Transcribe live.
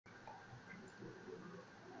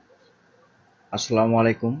Assalamu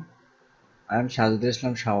alaikum. I am Shazudul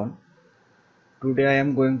Islam Shawan. Today I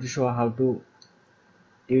am going to show how to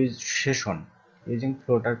use session using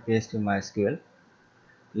Flutter PHP MySQL.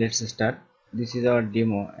 Let's start. This is our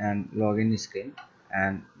demo and login screen,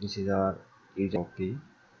 and this is our user copy.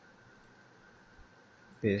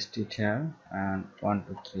 Paste it here and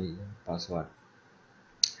 123 password.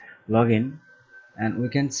 Login, and we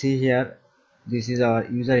can see here this is our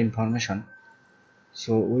user information.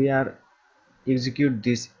 So we are execute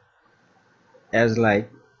this as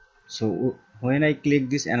like so when I click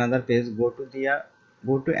this another page, go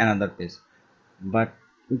to another page, but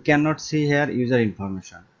we cannot see here user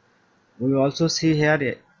information. We also see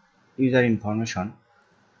here user information,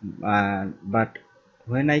 but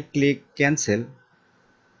when I click cancel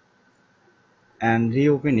and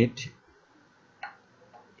reopen it,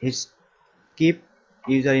 it's keep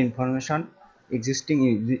user information existing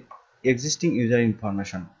user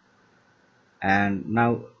information. And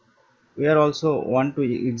now we are also want to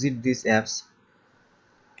exit these apps.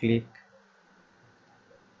 Click.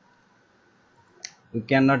 We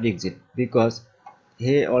cannot exit because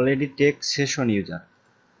he already takes session user.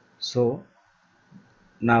 So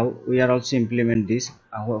now we are also implement this.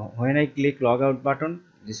 When I click logout button,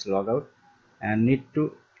 this logout and need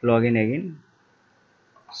to log in again.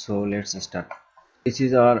 So let's start. This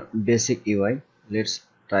is our basic UI. Let's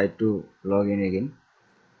try to log in again.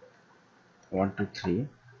 1 2 3.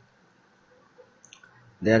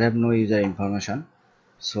 There have no user information.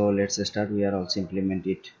 So let's start. We are also implement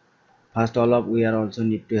it. First all of we are also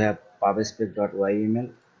need to have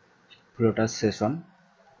pubspec.yml Flutter Session.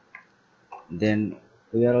 Then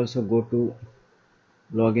we are also go to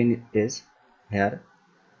login page here.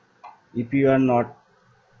 If you are not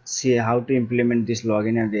see how to implement this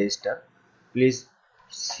login and register, please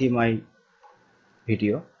see my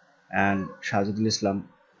video and Shazudul Islam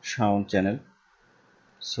Sound channel.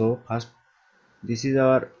 So first this is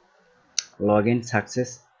our login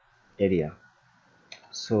success area.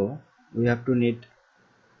 So we have to need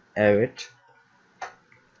await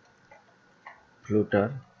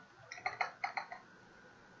Flutter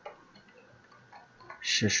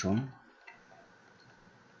Session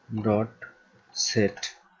dot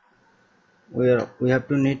set. We have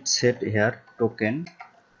to need set here token,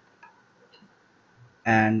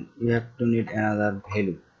 and we have to need another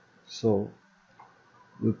value. So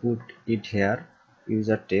we put it here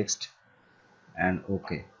user text and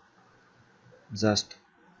OK. Just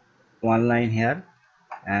one line here,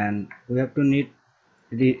 and we have to need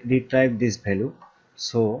retrieve this value.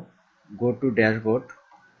 So go to dashboard,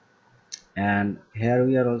 and here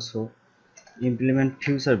we are also implement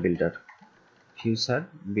Flutter builder.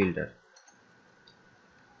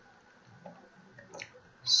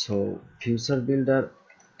 So Flutter builder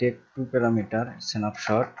take two parameter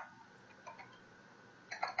snapshot,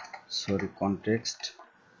 context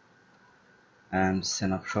and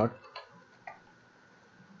snapshot,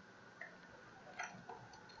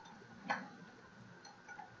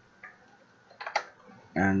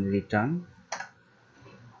 and return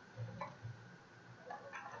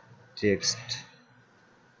text.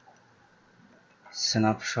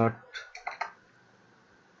 Snapshot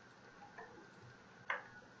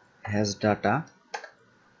has data,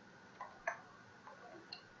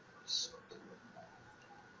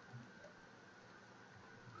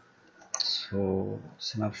 so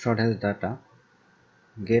snapshot has data,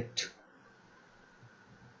 get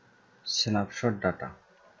snapshot data,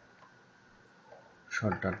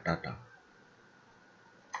 data,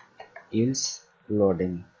 else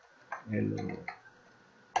loading, loading.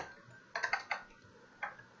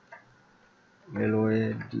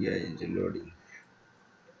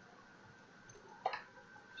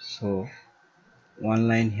 So one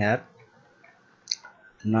line here.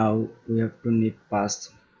 Now we have to need pass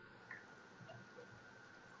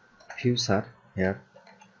Flutter here.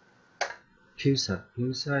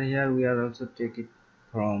 Flutter here we are also take it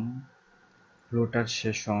from Flutter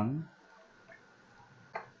Session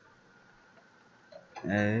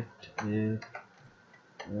at a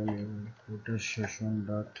Flutter Session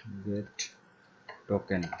dot get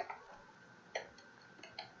token.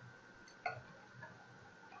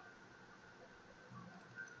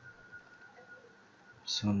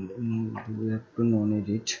 So we have to no need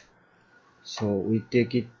it. So we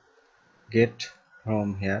take it get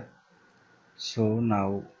from here. So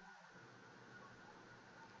now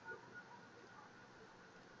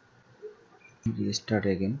restart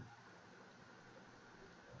again,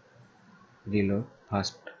 reload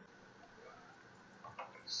first.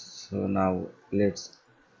 So now let's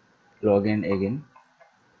log in again.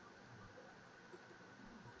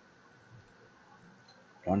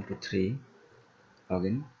 1 2 3.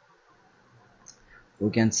 login, we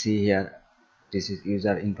can see here this is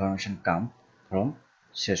user information come from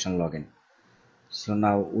session login. So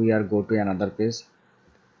now we are go to another page,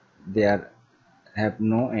 there have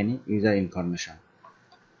no any user information.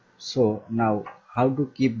 So now how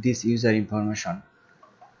to keep this user information?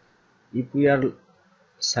 If we are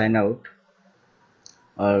sign out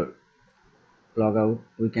or log out,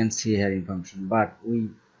 we can see here information, but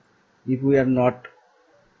if we are not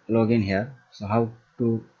login here, so how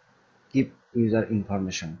to keep user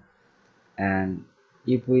information? And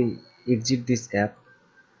if we exit this app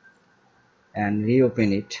and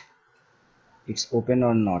reopen it, it's open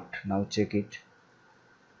or not? Now check it.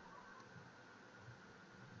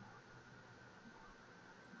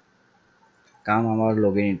 Come our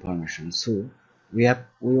login information. So we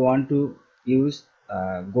want to use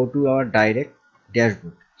go to our direct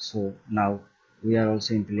dashboard. So now we are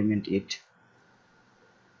also implement it.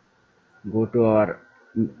 Go to our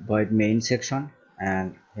void main section,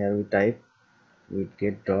 and here we type with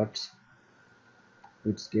get dots,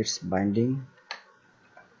 which gets binding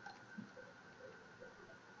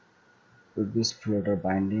with this flutter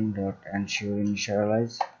binding dot ensure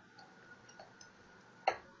initialize.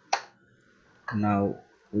 Now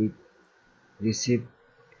we receive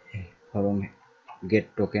from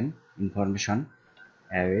get token information,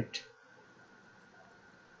 await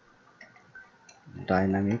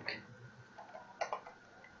dynamic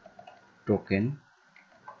token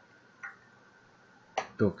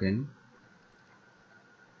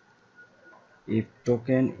if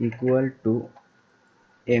token equal to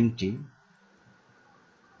empty,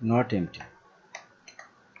 not empty,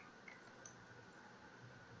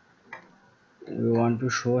 we want to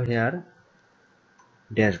show here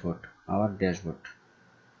dashboard, our dashboard.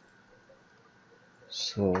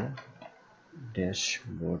 So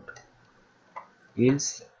dashboard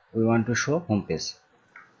is we want to show home page.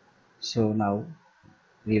 So now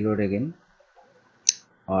reload again,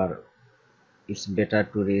 or it's better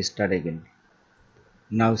to restart again.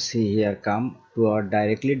 Now see here, come to our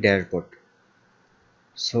directly dashboard.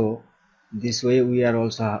 So this way we are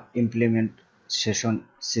also implement session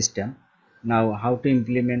system. Now how to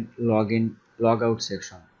implement login logout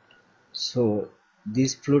section? So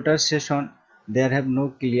this Flutter session, there have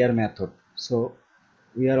no clear method, so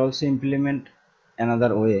we are also implement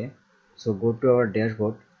another way. So go to our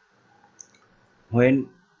dashboard, when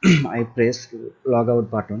I press logout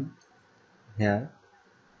button here,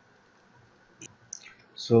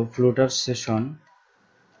 so Flutter session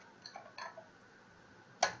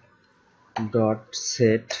dot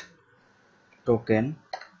set token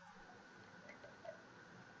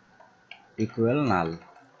equal null,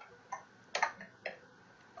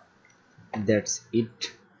 that's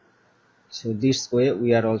it. So this way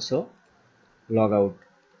we are also log out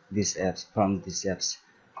these apps from these apps.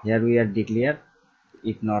 Here we are declare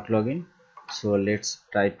if not login, so let's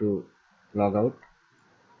try to log out.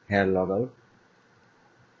 Here log out.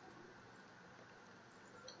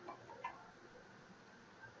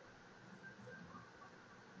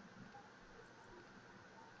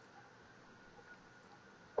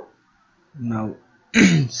 Now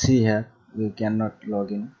see here we cannot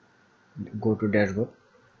log in. Go to dashboard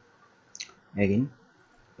again.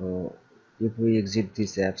 So if we exit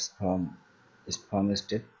these apps from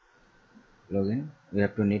state login, we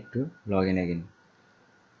have to need to log in again.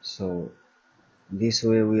 So this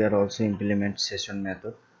way we are also implement session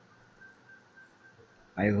method.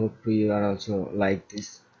 I hope you are also like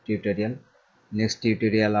this tutorial. Next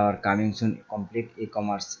tutorial are coming soon, complete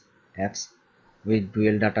e-commerce apps with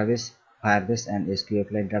dual database, Firebase and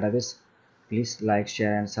SQLite database. Please like,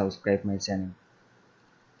 share and subscribe my channel.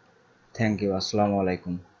 Thank you. Assalamu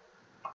alaikum.